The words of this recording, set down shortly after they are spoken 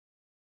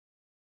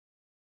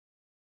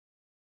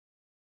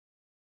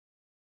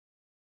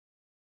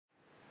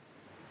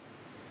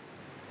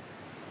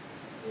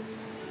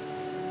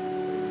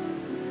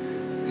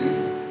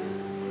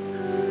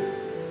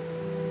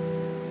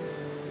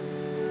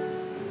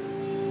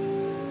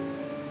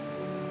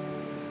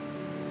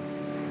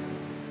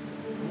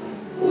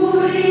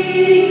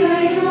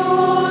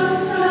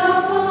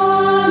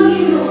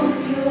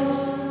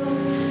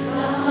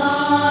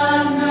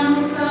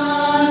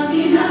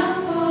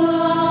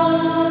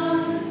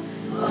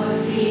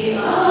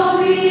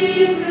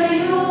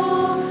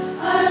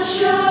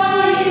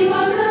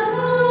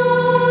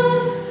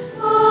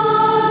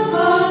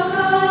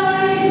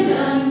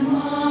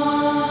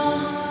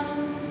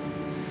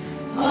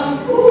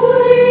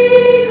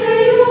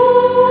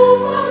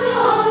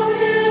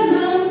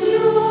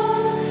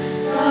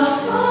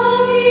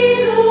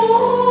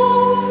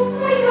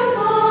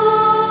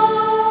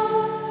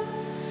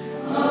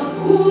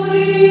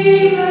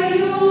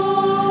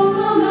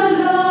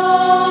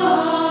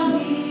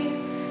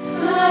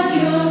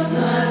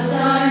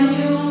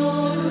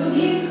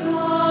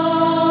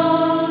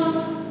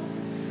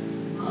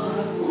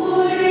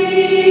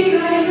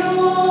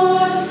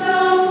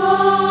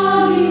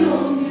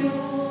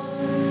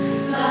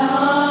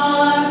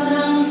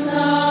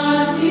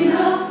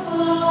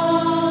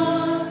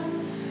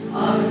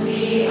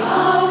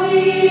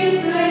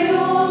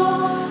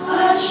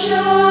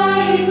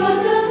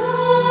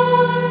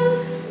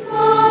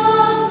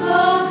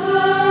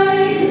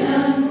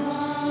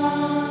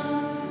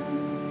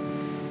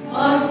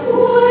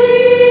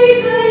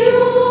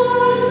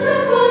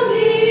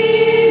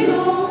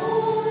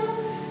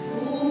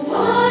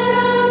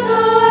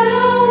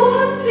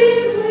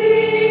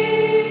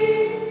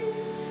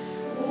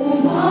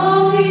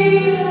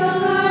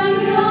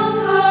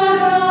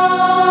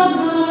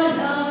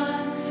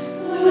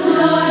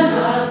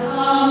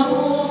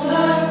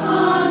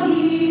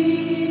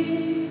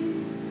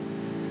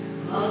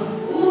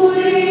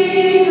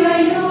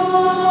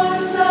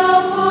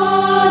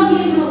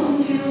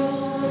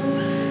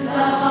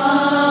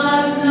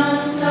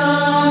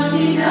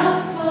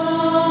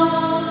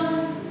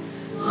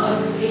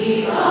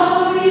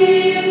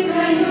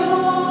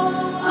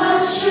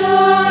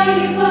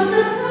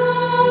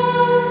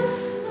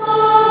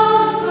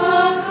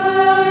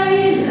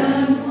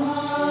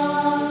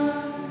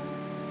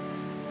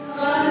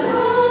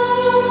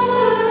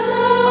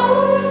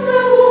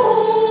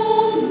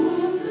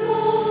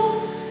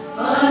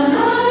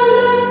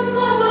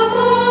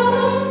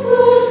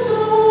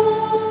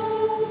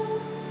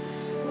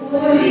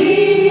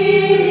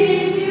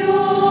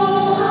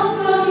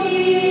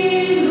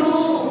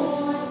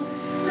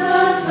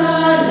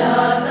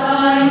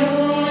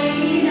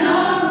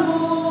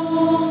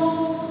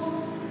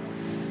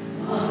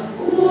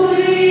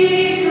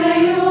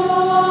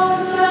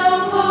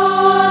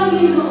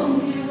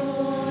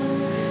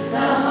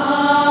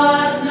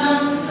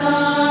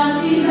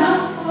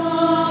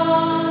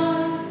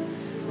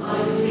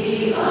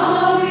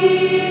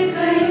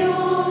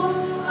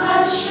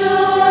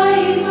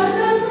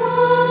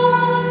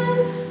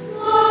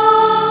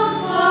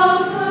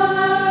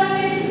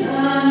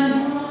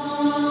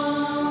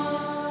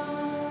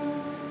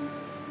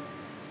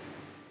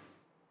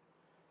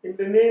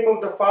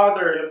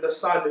Father, and of the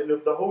Son, and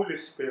of the Holy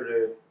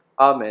Spirit.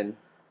 Amen.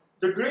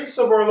 The grace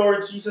of our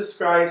Lord Jesus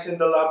Christ, and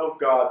the love of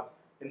God,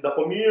 and the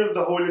communion of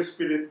the Holy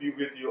Spirit be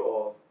with you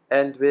all.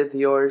 And with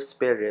your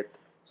spirit.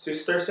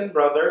 Sisters and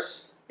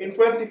brothers, in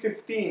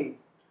 2015,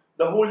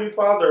 the Holy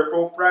Father,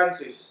 Pope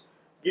Francis,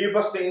 gave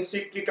us the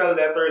encyclical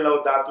letter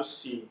Laudato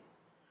Si,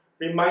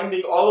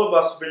 reminding all of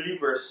us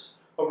believers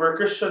of our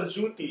Christian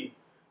duty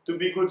to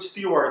be good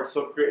stewards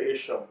of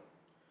creation.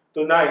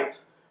 Tonight,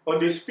 on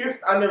this 5th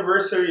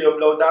anniversary of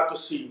Laudato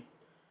Si,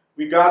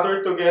 we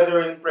gather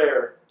together in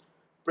prayer,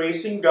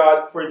 praising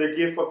God for the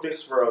gift of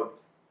this world,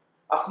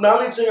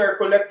 acknowledging our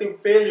collective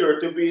failure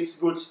to be its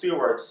good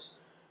stewards,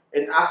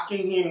 and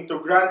asking Him to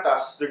grant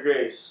us the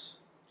grace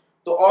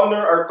to honor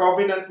our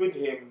covenant with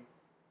Him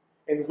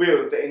and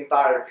with the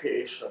entire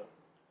creation.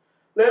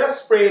 Let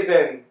us pray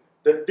then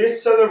that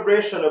this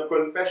celebration of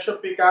Confessio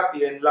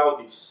Peccati and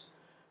Laudis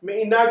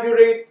may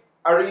inaugurate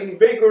a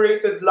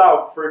reinvigorated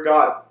love for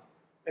God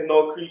and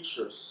all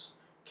creatures,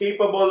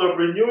 capable of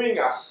renewing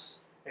us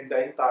and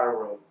the entire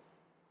world.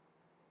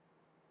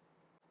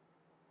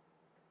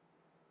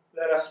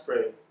 Let us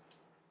pray.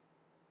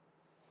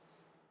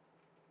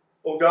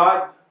 O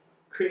God,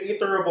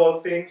 Creator of all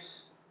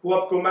things, who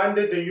have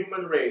commanded the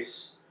human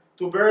race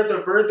to bear the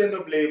burden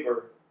of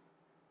labor,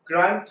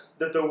 grant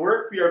that the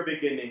work we are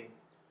beginning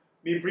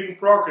may bring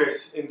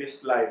progress in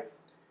this life,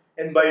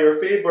 and by your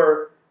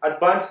favor,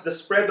 advance the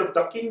spread of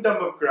the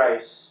kingdom of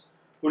Christ,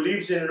 who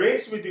lives and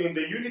reigns with you in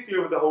the unity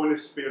of the Holy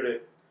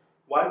Spirit,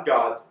 one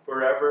God,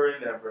 forever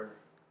and ever.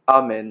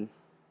 Amen.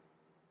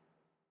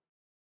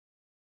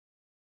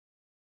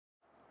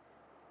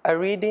 A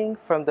reading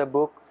from the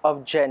book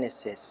of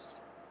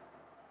Genesis.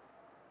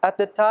 At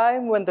the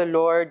time when the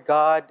Lord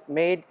God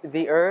made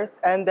the earth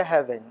and the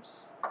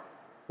heavens,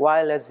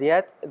 while as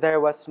yet there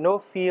was no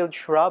field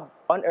shrub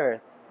on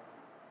earth,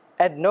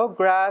 and no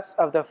grass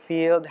of the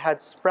field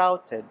had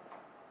sprouted,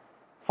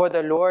 for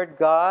the Lord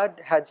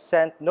God had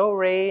sent no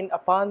rain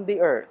upon the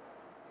earth,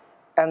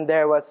 and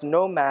there was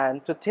no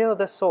man to till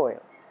the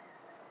soil,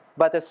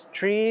 but a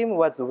stream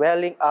was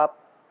welling up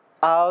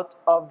out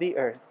of the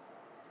earth,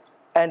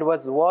 and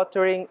was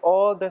watering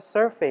all the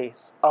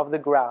surface of the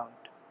ground.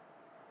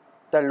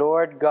 The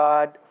Lord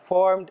God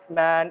formed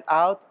man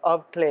out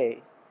of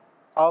clay,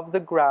 of the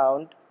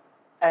ground,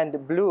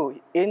 and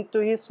blew into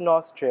his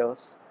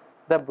nostrils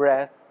the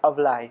breath of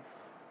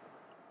life.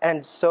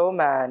 And so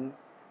man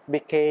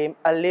became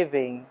a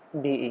living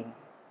being.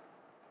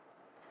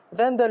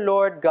 Then the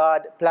Lord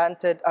God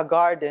planted a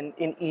garden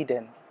in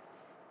Eden,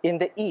 in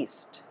the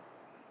east,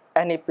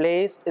 and he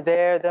placed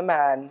there the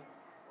man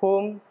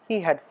whom he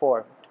had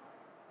formed.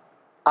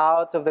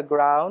 Out of the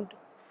ground,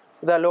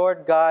 the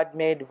Lord God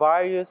made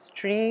various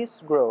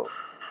trees grow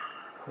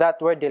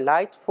that were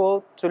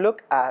delightful to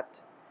look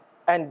at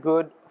and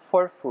good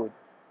for food,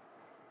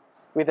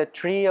 with the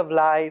tree of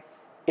life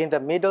in the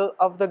middle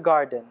of the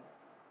garden,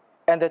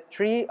 and the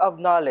tree of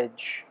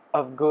knowledge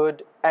of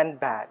good and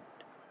bad.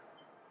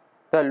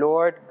 The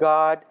Lord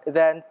God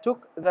then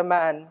took the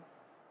man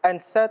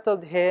and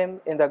settled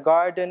him in the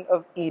Garden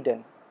of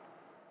Eden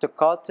to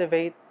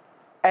cultivate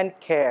and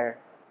care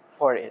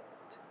for it.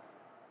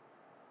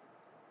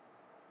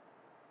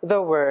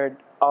 The word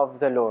of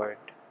the Lord.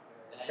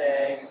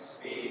 Thanks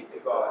be to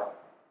God.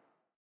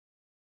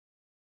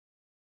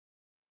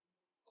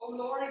 O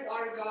Lord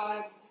our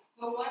God,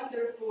 how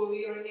wonderful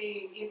your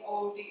name in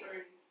all the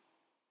earth.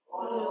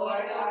 O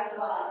Lord our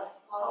God,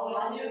 how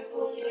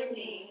wonderful your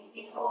name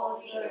in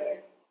all the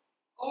earth.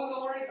 O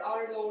Lord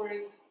our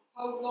Lord,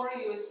 how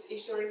glorious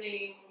is your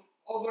name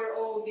over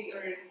all the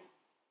earth.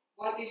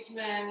 What is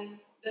man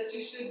that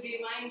you should be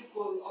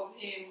mindful of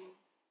him,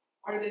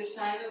 or the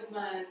Son of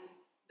Man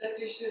that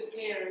you should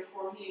care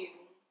for him?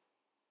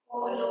 O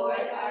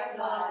Lord our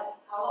God,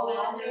 how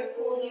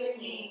wonderful your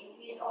name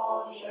in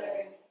all the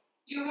earth.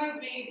 You have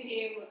made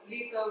him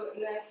little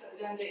less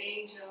than the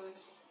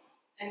angels,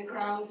 and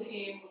crowned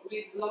him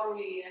with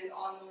glory and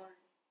honor.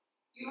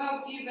 You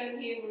have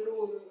given him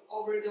rule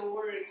over the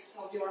works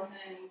of your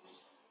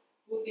hands,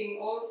 putting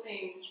all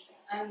things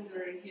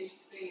under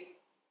his feet.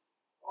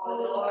 O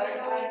Lord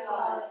our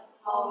God,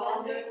 how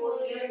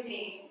wonderful your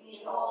name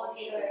in all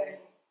the earth.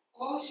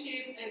 All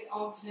sheep and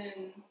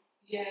oxen,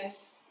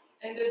 yes,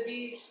 and the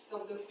beasts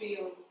of the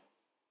field,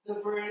 the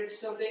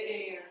birds of the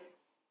air,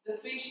 the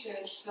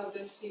fishes of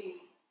the sea,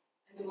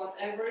 and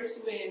whatever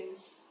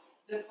swims,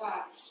 the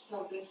paths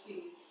of the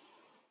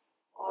seas.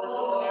 O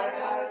Lord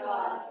our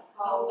God,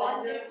 how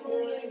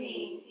wonderful your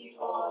name in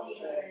all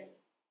the earth.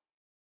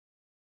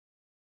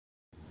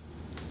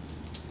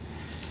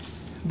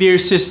 Dear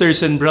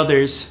sisters and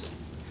brothers,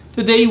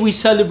 today we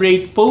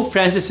celebrate Pope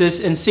Francis's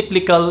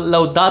encyclical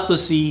Laudato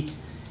Si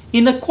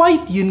in a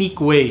quite unique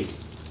way.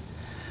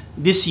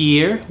 This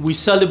year, we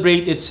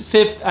celebrate its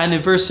 5th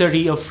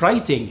anniversary of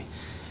writing.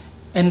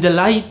 In the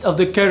light of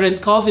the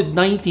current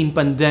COVID-19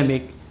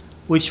 pandemic,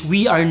 which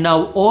we are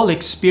now all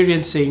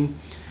experiencing,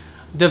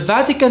 the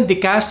Vatican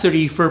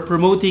Dicastery for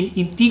Promoting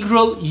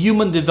Integral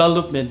Human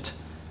Development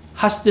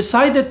has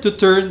decided to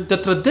turn the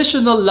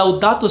traditional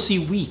Laudato Si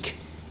week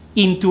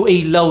into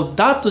a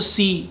Laudato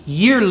Si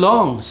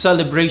year-long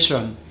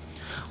celebration,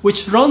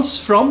 which runs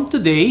from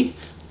today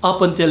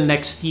up until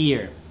next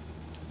year.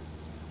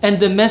 And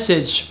the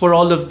message for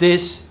all of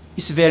this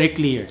is very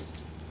clear.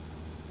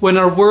 When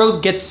our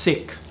world gets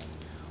sick,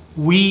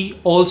 we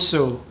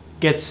also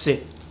get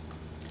sick.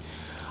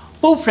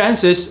 Pope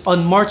Francis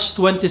on March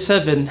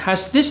 27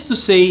 has this to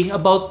say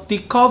about the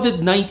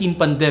COVID-19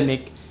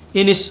 pandemic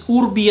in his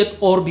Urbi et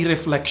Orbi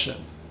reflection.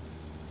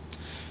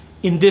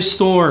 In this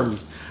storm,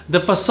 the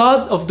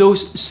facade of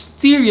those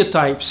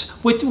stereotypes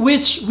with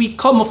which we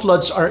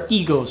camouflage our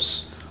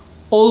egos,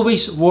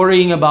 always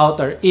worrying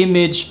about our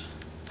image,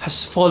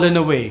 has fallen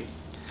away,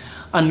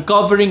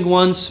 uncovering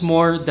once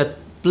more that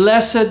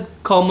blessed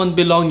common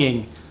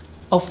belonging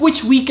of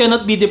which we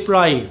cannot be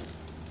deprived,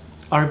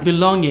 our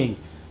belonging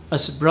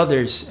as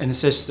brothers and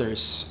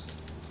sisters.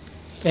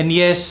 And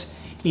yes,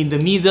 in the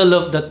middle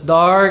of that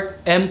dark,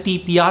 empty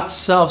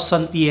piazza of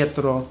San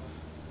Pietro,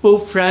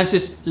 Pope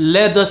Francis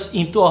led us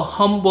into a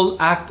humble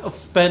act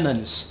of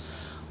penance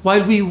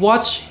while we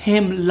watch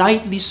him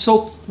lightly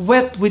soak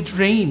wet with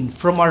rain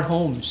from our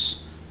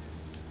homes.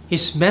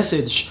 His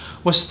message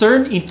was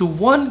turned into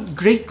one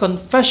great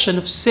confession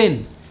of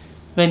sin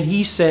when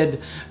he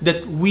said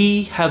that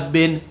we have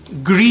been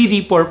greedy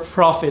for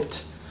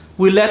profit.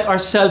 We let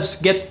ourselves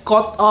get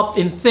caught up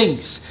in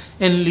things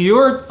and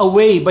lured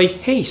away by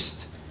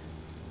haste.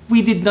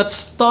 We did not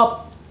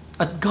stop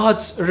at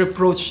God's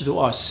reproach to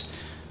us.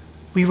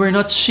 We were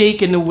not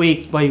shaken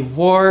awake by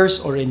wars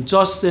or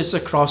injustice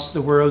across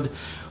the world,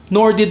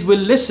 nor did we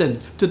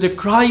listen to the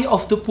cry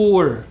of the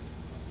poor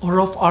or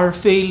of our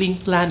failing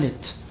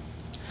planet.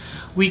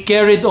 We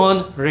carried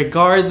on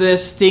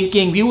regardless,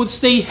 thinking we would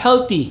stay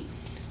healthy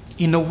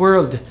in a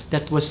world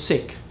that was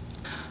sick.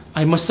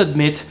 I must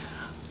admit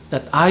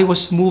that I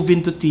was moved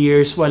into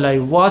tears while I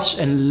watched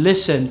and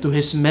listened to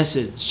his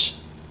message.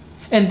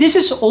 And this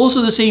is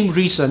also the same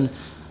reason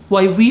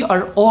why we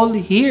are all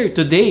here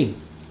today,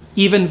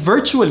 even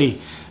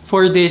virtually,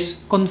 for this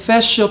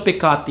Confessio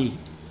Peccati.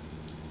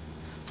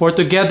 For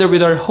together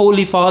with our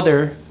Holy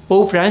Father,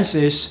 Pope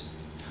Francis,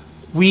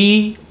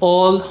 we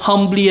all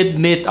humbly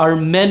admit our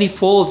many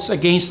faults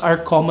against our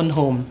common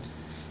home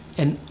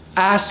and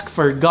ask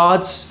for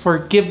God's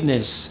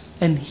forgiveness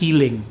and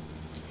healing.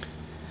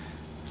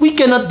 We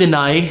cannot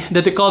deny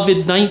that the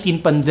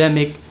COVID-19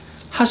 pandemic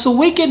has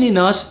awakened in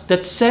us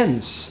that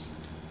sense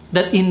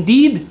that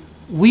indeed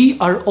we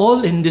are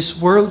all in this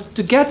world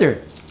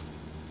together.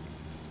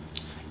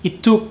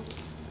 It took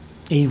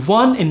a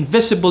one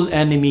invisible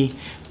enemy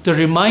to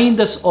remind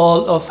us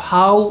all of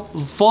how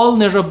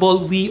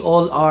vulnerable we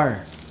all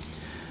are.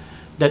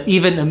 That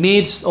even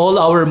amidst all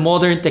our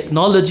modern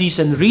technologies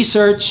and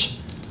research,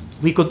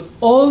 we could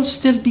all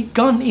still be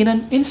gone in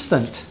an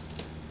instant.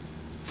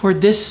 For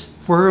this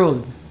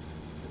world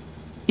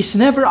is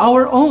never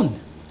our own.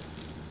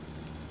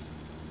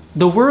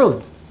 The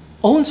world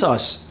owns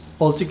us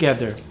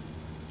altogether.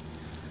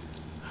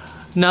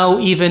 Now,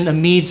 even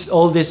amidst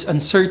all these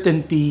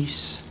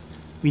uncertainties,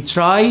 we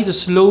try to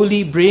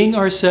slowly bring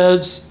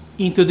ourselves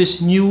into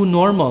this new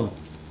normal.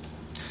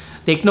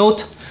 Take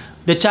note,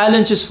 the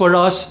challenge is for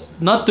us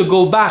not to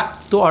go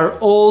back to our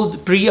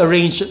old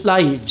prearranged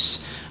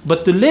lives,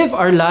 but to live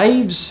our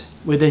lives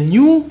with a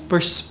new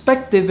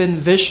perspective and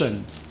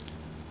vision.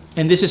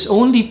 And this is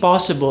only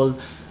possible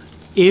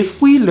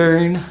if we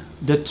learn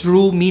the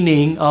true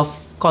meaning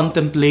of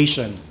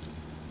contemplation.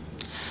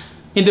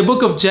 In the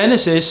book of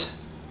Genesis,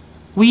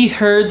 we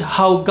heard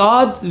how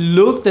God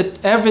looked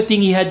at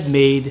everything He had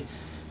made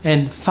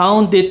and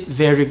found it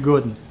very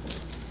good.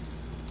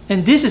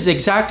 And this is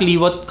exactly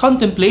what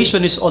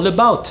contemplation is all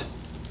about.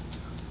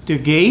 To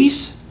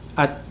gaze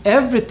at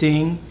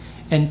everything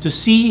and to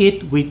see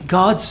it with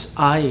God's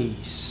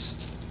eyes.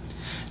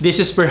 This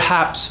is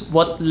perhaps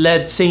what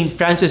led Saint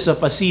Francis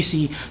of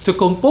Assisi to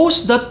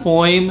compose that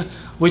poem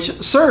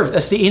which served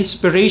as the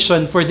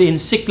inspiration for the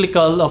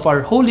encyclical of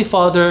our Holy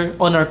Father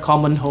on our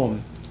common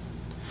home.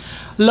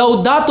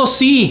 Laudato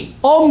si,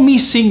 O mi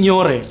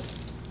Signore.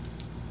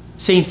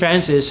 Saint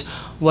Francis,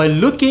 while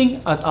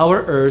looking at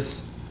our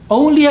earth,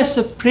 only has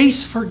a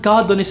praise for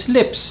God on his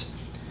lips,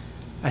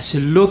 as he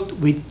looked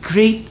with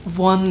great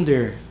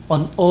wonder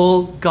on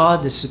all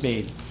God has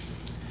made.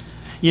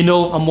 You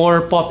know, a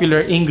more popular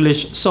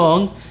English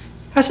song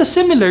has a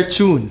similar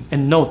tune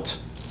and note.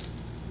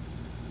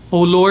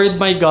 O Lord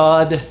my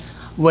God,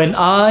 when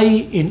I,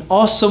 in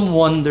awesome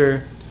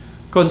wonder,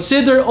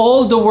 consider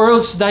all the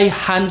worlds thy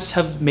hands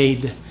have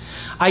made,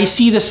 I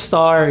see the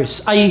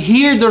stars, I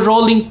hear the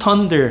rolling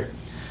thunder,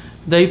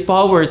 thy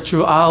power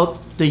throughout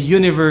the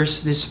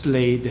universe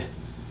displayed.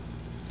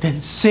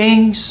 Then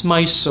sings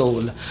my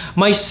soul,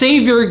 my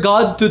Savior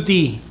God, to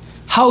thee,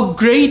 how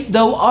great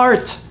thou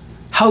art,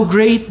 how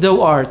great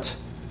thou art.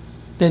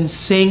 Then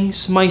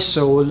sings my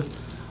soul,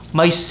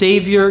 my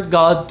Savior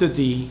God, to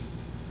thee,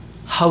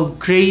 how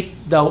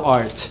great thou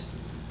art,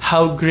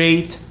 how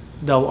great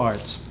thou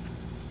art.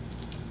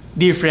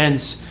 Dear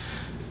friends,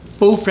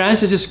 Pope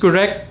Francis is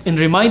correct in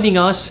reminding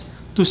us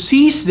to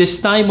seize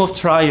this time of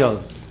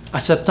trial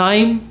as a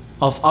time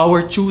of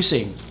our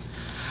choosing.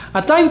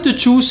 A time to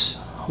choose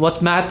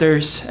what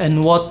matters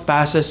and what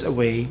passes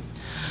away.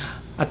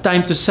 A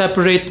time to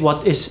separate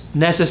what is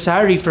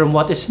necessary from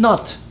what is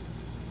not.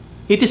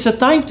 It is a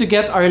time to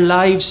get our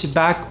lives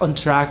back on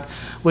track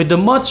with a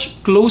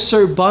much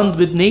closer bond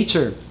with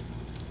nature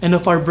and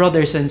of our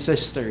brothers and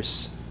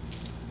sisters.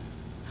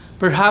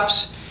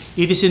 Perhaps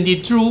it is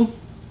indeed true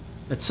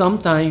that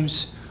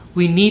sometimes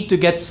we need to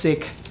get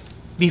sick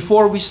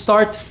before we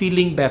start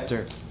feeling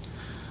better.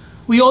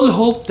 We all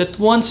hope that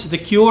once the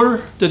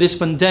cure to this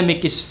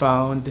pandemic is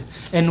found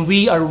and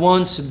we are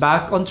once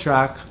back on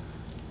track,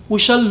 we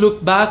shall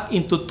look back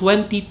into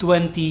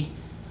 2020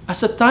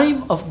 as a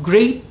time of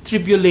great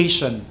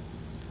tribulation,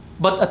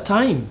 but a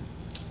time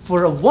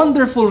for a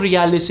wonderful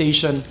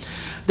realization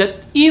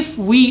that if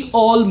we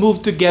all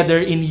move together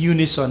in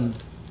unison,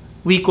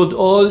 we could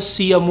all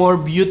see a more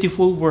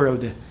beautiful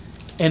world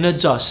and a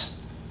just,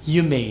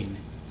 humane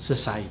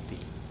society.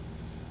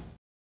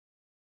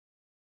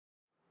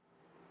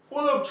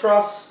 Full of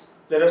trust,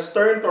 let us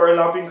turn to our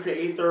loving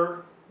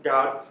Creator,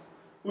 God,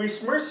 who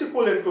is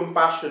merciful and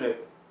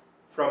compassionate.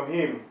 From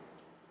Him,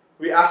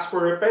 we ask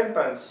for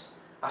repentance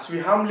as we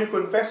humbly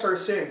confess our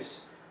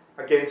sins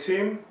against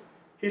Him,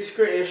 His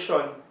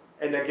creation,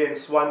 and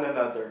against one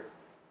another.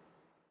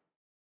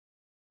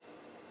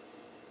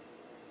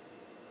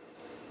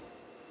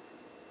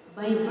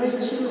 By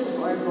virtue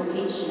of our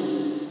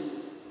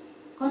vocation,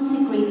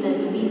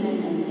 consecrated women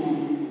and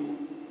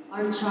men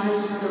are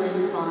charged to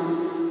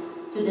respond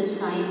to the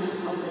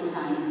signs of the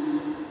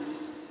times.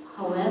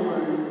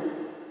 However,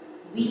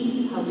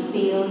 we have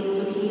failed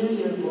to hear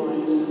your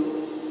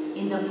voice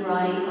in the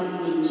cry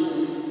of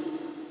nature,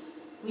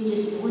 which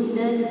is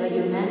wounded by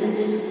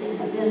humanity's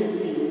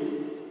inability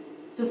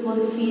to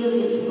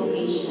fulfill its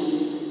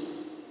vocation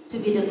to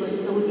be the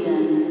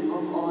custodian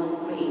of all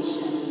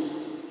creation.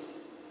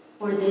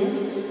 For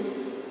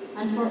this,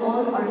 and for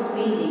all our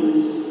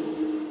failings,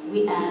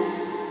 we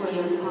ask for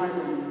your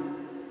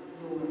pardon,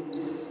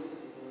 Lord.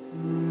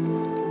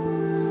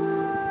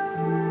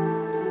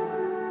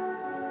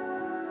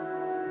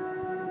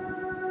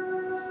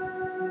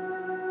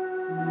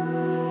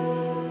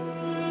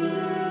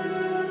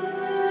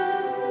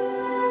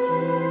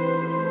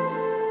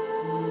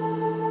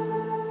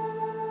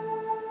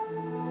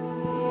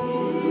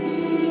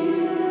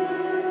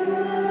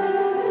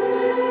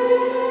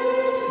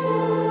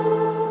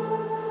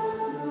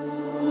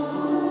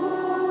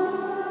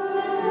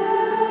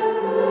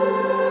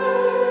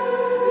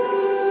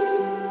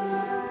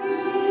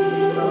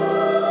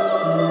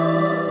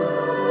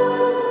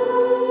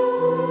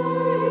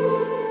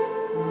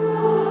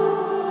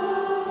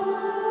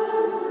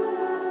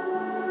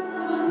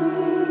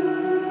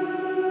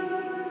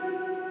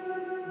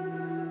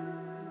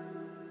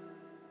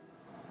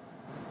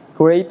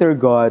 Creator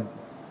God,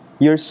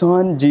 your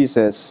Son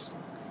Jesus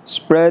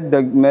spread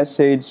the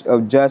message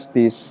of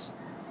justice,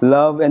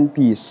 love, and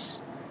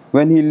peace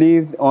when he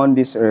lived on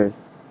this earth.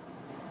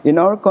 In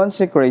our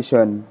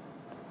consecration,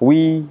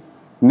 we,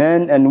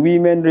 men and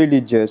women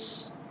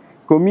religious,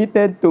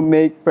 committed to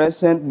make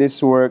present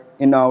this work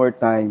in our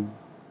time.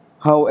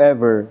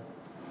 However,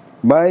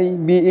 by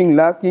being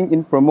lacking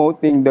in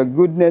promoting the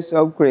goodness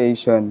of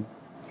creation,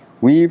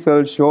 we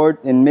fell short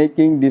in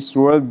making this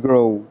world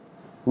grow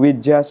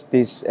with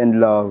justice and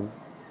love.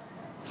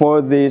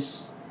 For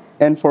this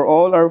and for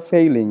all our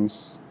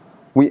failings,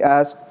 we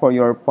ask for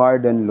your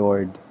pardon,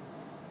 Lord.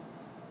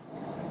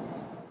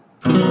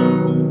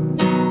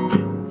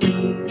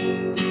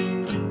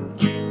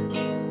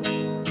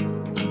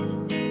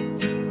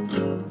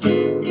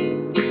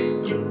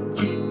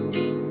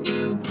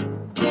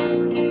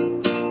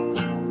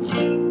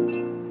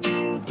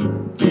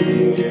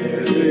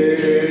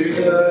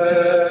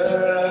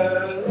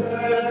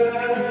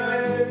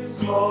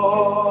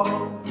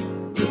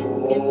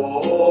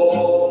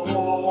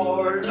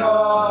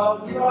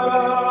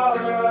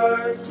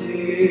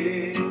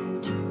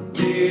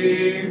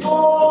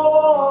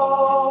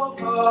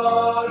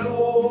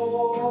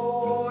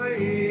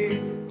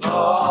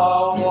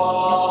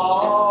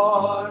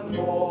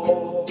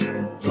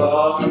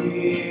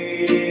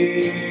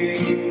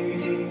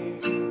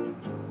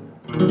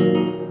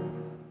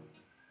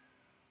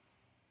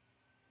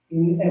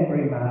 In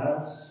every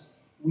Mass,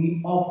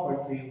 we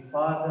offer to you,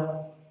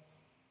 Father,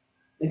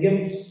 the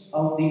gifts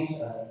of this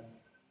earth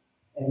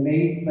and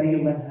made by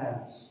human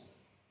hands,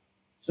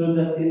 so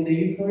that in the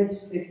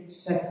Eucharistic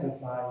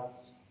sacrifice,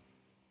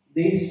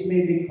 these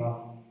may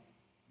become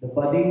the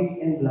body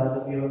and blood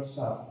of your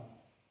Son.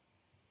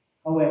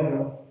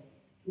 However,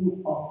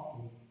 too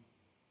often,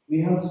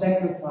 we have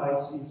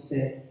sacrificed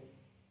instead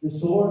the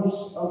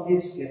source of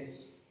these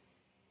gifts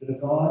to the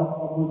God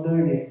of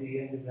modernity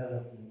and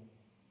development.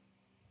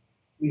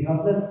 We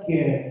have not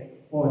cared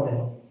for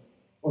them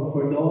or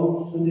for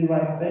those who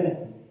derive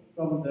benefit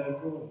from their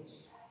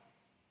goods.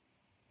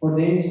 For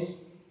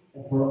this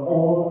and for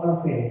all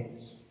our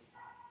failings,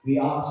 we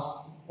ask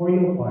for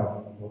your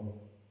pardon, Lord.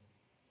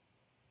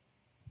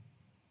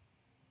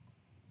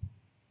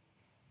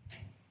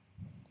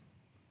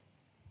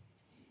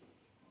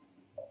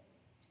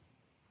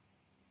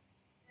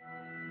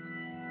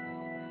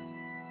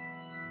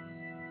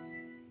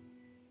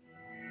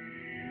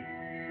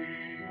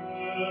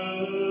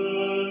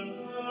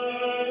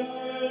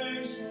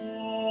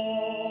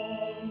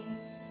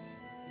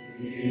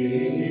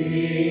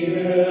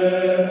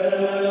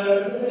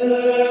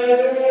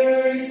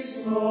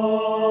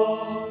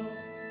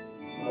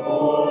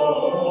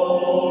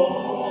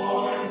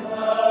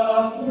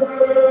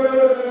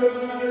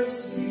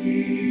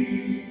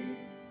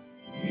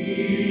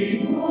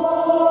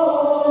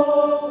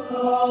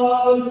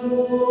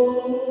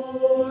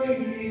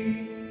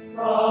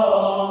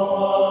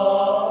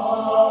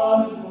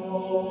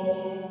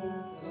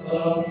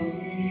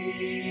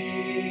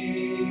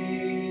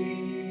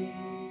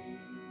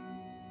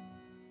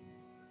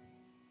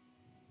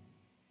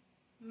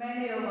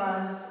 Many of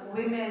us,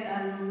 women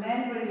and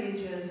men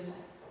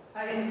religious,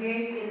 are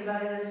engaged in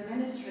various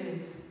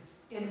ministries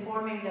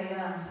informing the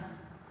young,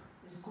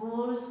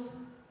 schools,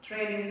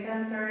 training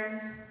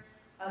centers,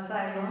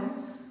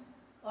 asylums,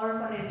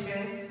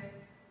 orphanages,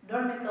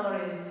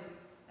 dormitories,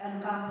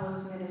 and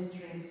campus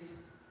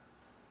ministries.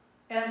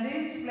 In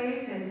these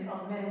places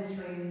of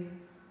ministry,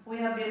 we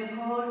have been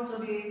called to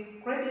be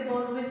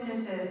credible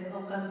witnesses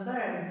of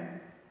concern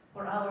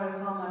for our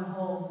common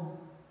home.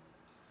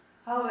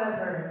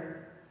 However,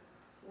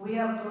 we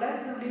have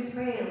collectively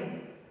failed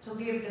to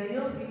give the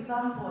youth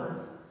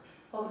examples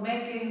of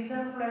making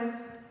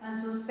selfless and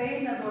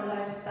sustainable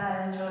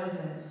lifestyle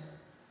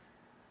choices.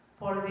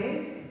 For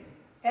this,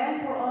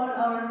 and for all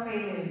our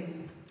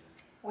failings,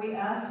 we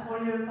ask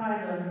for your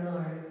pardon,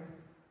 Lord.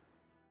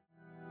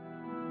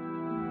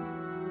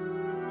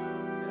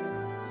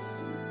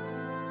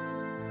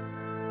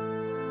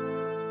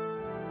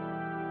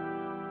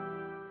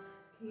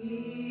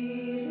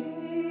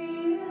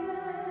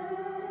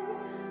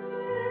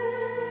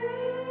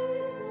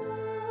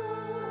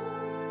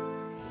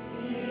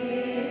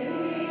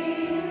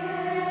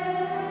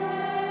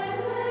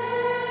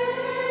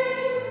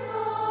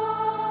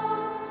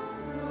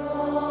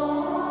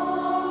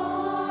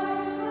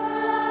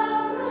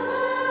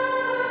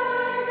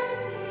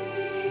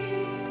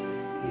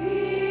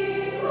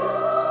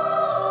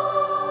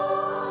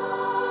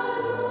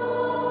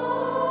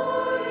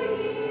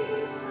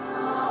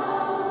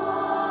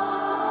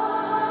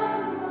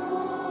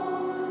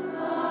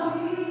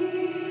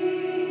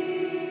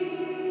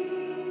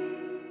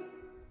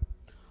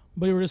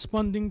 By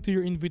responding to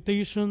your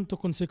invitation to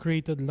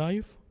consecrated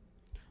life,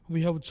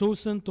 we have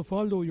chosen to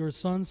follow your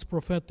Son's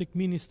prophetic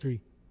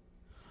ministry.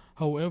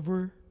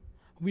 However,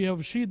 we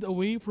have shied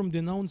away from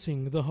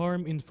denouncing the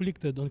harm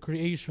inflicted on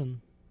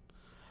creation.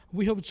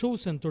 We have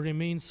chosen to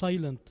remain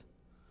silent.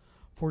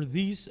 For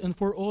these and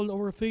for all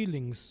our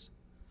failings,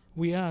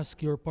 we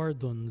ask your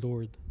pardon,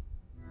 Lord.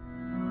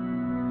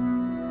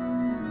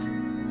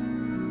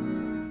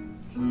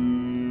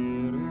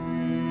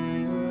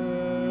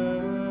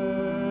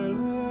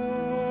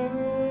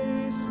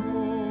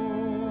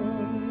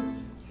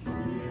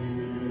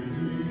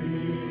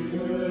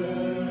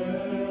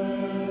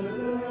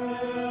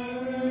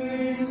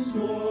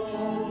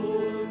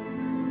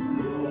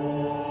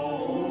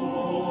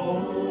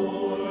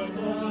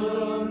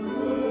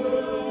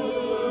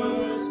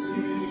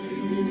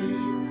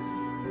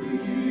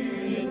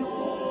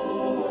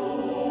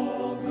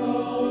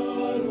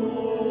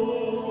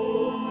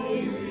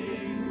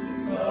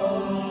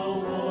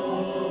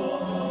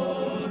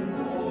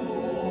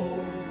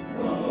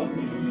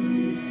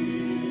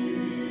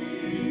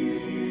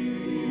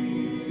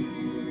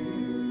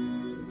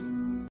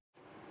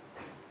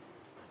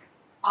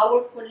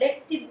 our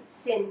collective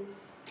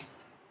sins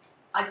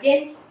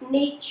against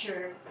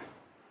nature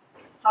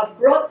have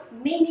brought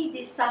many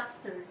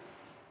disasters,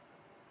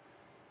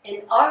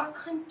 and our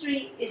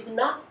country is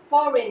not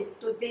foreign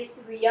to this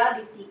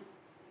reality.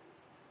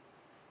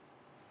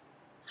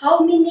 How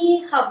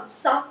many have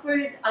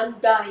suffered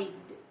and died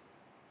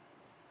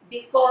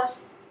because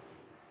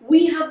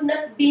we have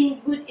not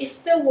been good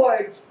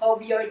stewards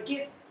of your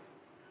gift?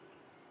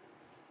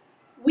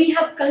 We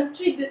have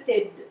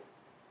contributed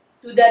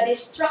to the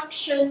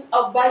destruction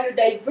of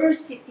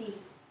biodiversity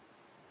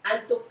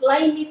and to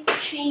climate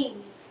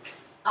change,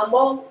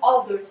 among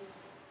others.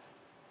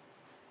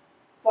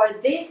 For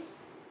this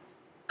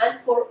and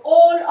for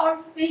all our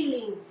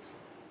failings,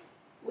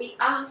 we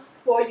ask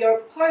for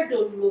your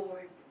pardon,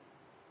 Lord.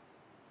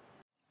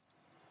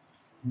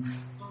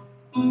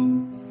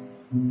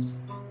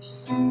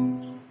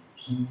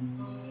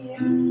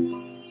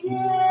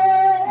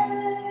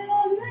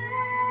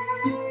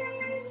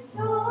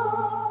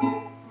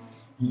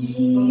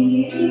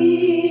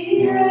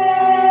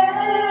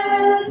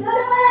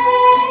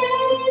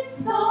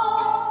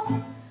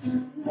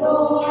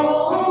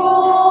 Lord,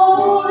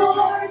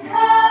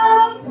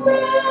 have mercy.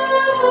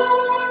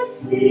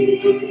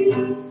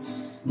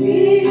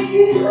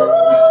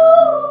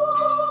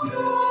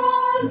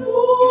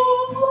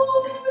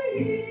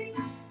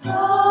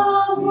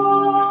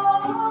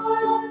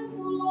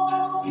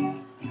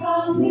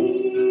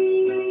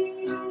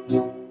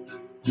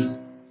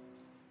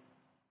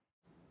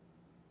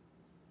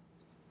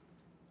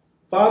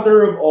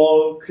 Father of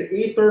all,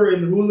 creator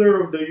and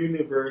ruler of the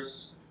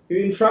universe,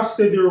 you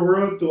entrusted your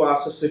world to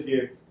us as a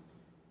gift.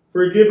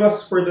 Forgive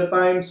us for the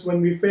times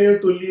when we fail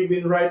to live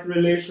in right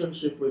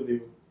relationship with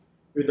you,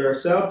 with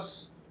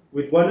ourselves,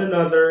 with one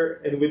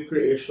another, and with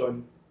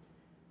creation.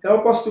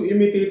 Help us to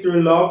imitate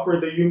your love for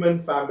the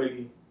human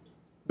family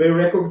by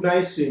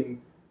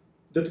recognizing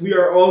that we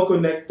are all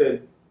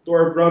connected to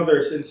our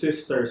brothers and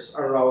sisters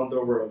around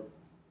the world.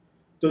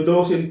 To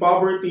those in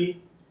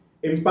poverty,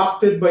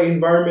 impacted by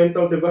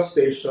environmental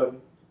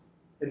devastation,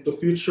 and to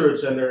future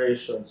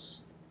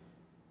generations.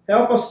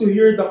 Help us to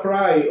hear the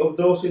cry of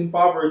those in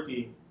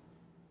poverty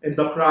and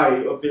the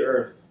cry of the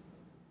earth,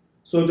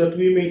 so that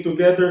we may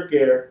together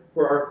care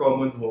for our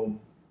common home.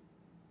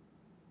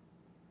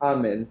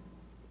 Amen.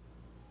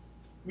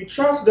 We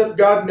trust that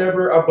God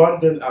never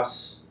abandoned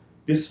us,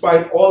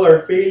 despite all our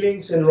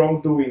failings and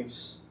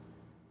wrongdoings.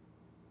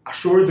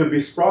 Assured of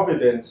His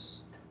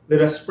providence,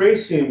 let us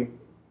praise Him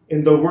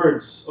in the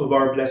words of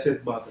our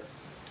Blessed Mother.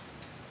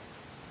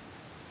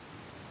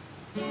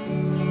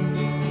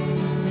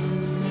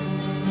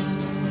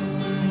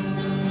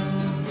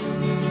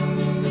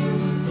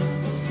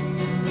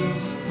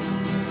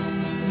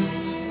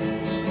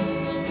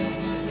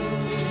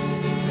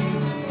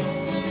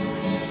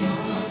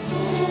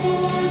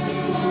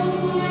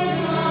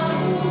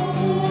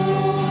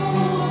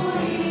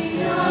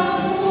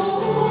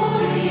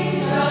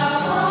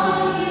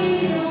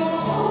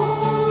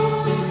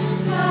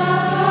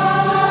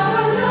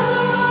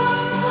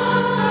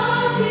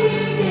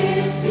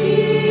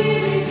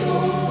 Espíritu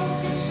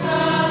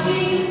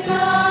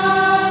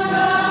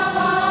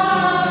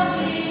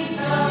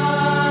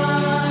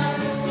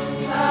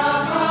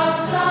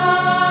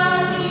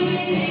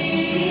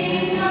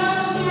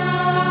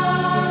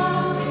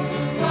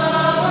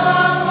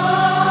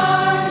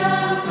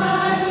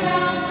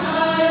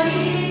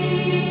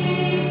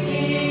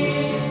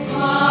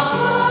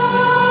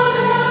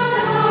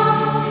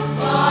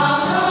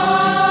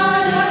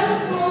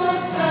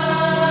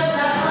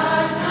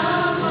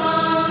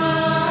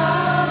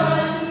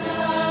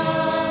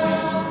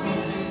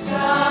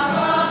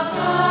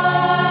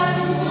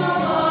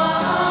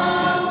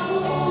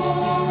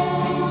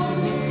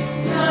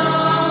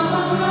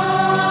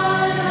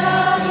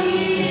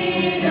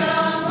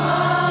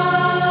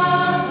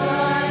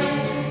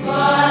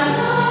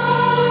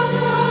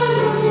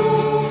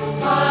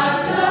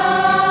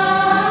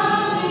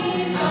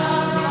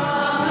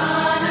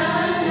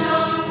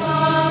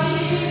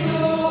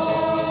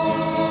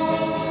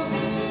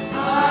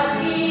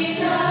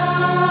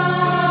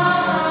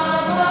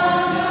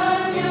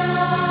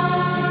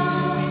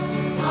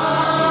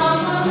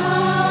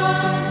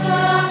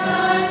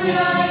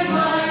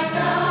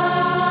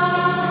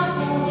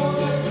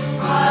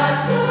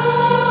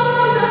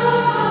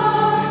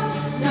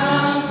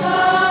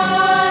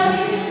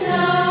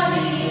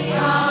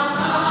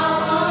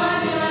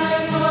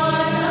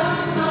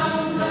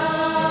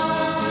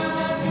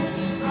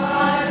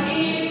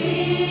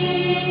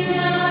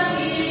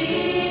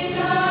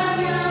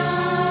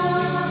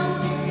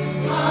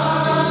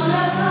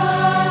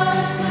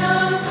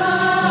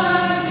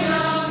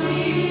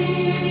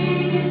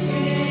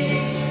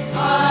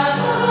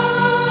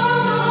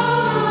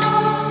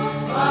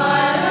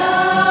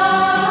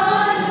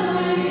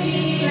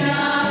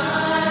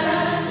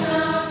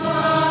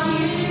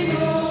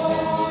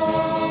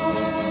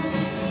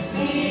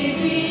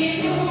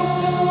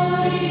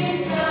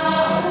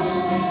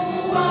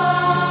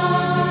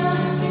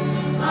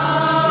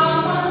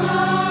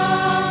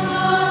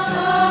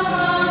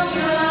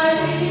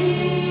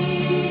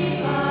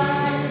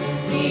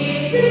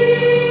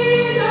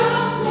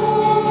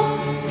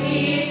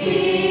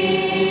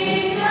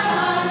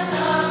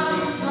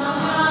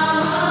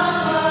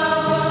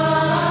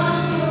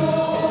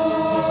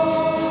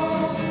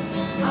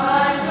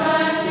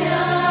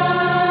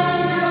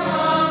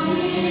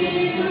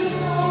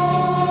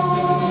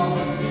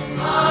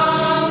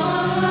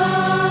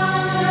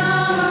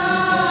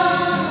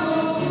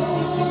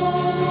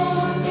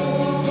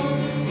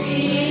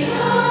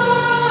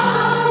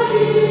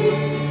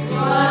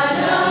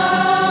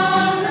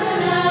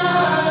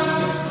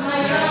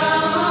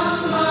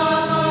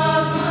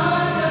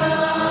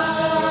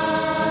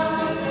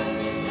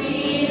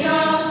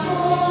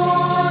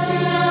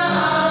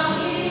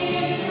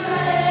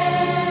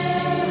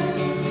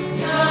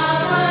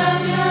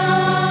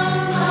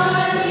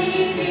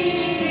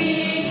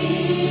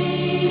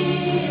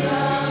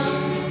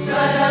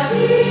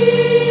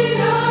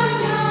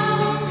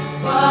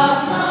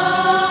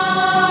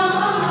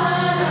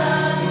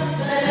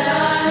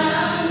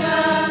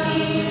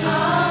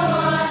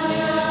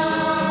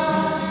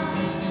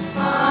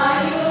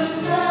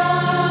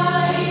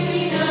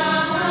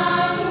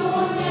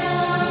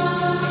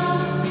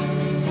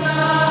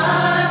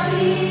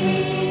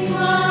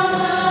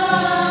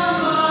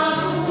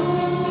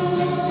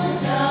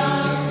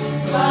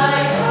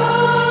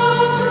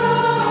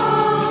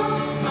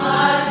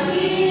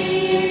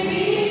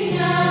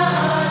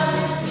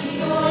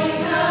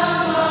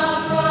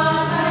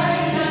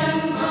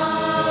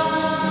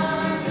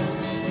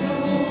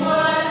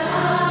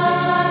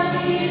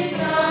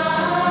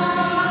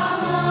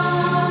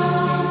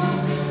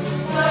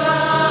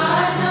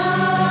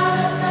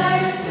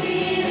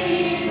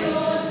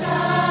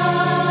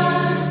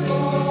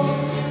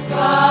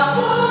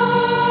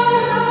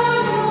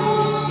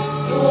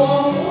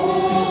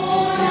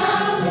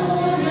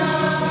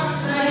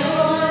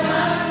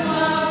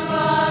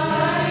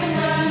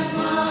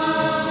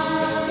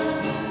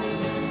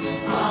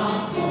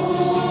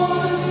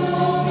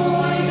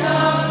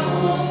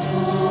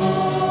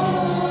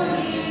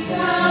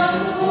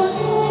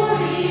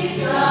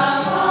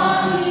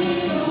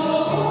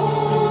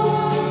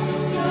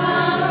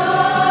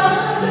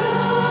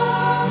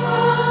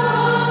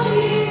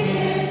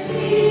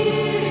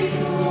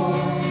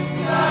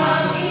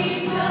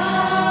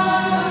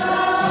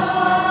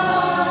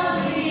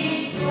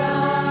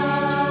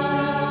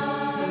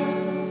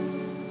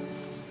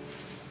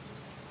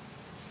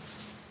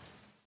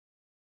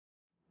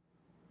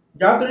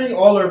Gathering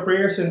all our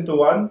prayers into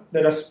one,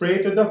 let us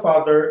pray to the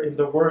Father in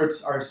the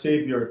words our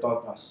Savior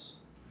taught us.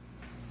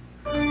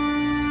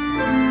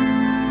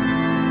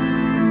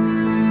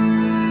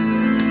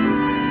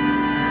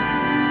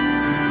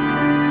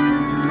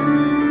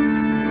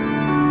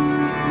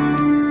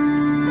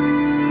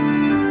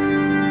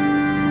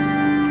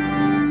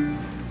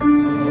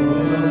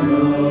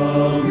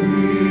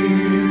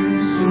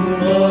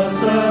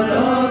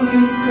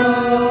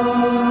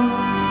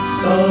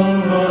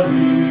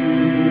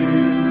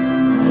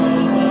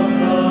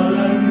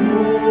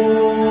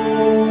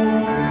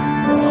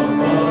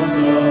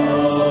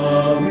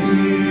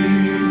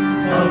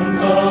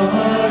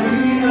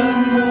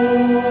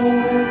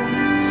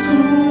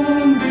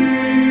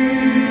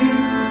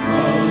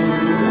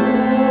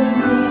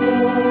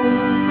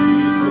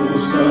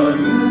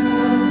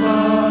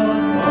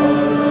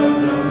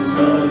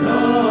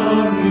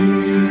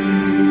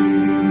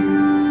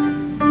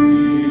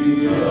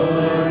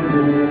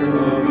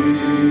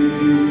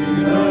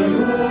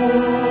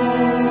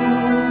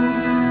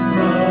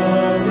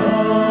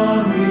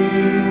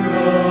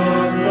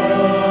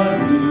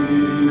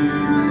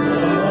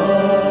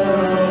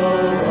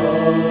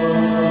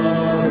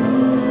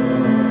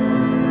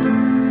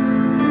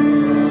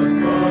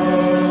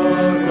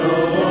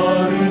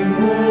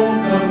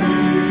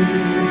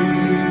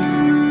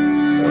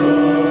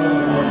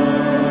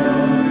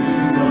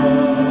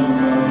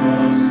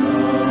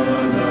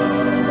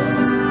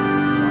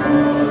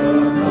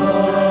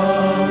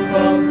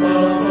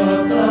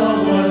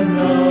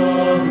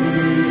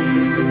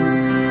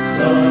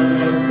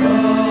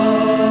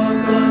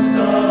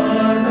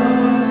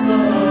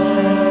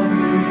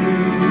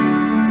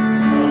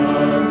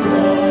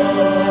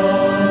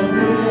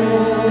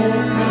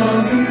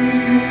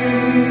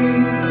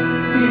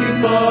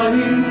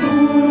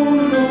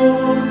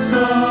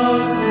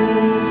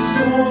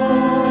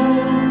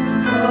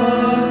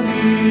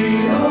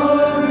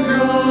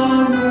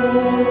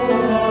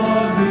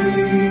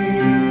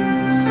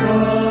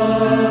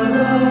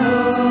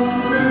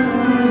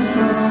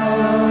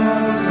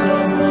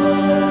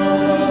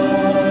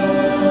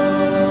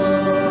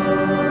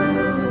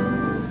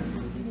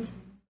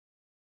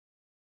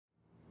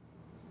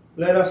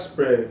 Let us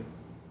pray.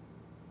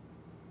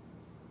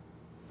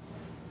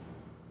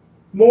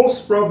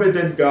 Most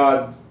provident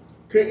God,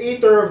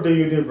 Creator of the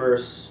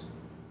universe,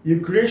 you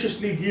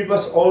graciously give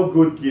us all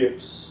good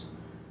gifts.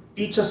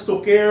 Teach us to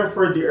care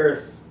for the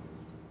earth,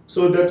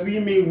 so that we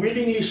may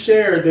willingly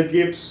share the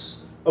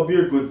gifts of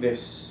your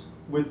goodness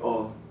with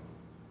all.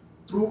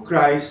 Through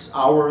Christ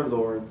our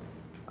Lord.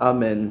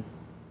 Amen.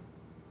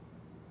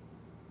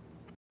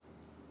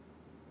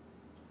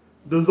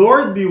 The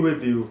Lord be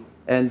with you.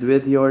 And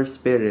with your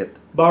spirit.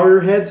 Bow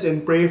your heads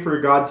and pray for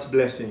God's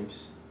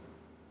blessings.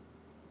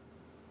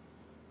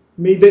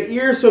 May the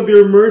ears of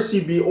your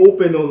mercy be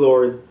open, O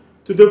Lord,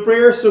 to the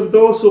prayers of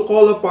those who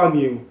call upon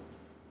you,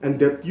 and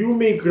that you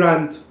may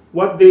grant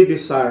what they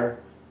desire.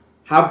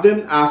 Have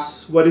them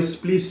ask what is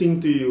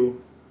pleasing to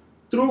you.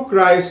 Through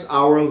Christ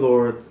our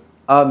Lord.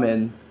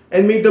 Amen.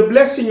 And may the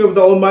blessing of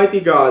the Almighty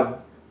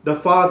God, the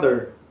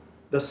Father,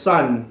 the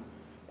Son,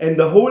 and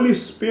the Holy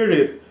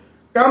Spirit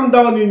come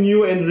down in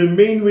you and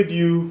remain with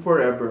you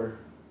forever.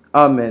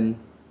 Amen.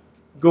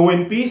 Go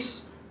in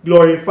peace,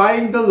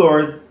 glorifying the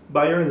Lord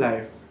by your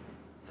life.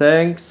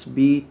 Thanks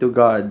be to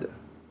God.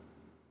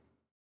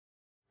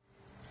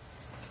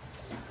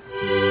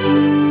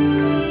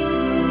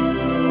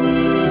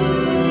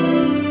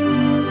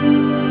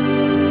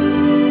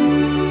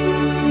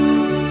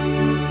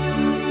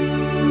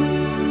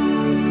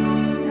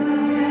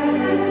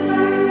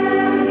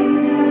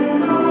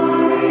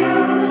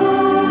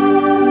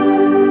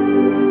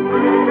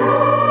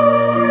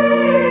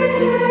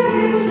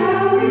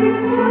 Shall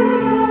we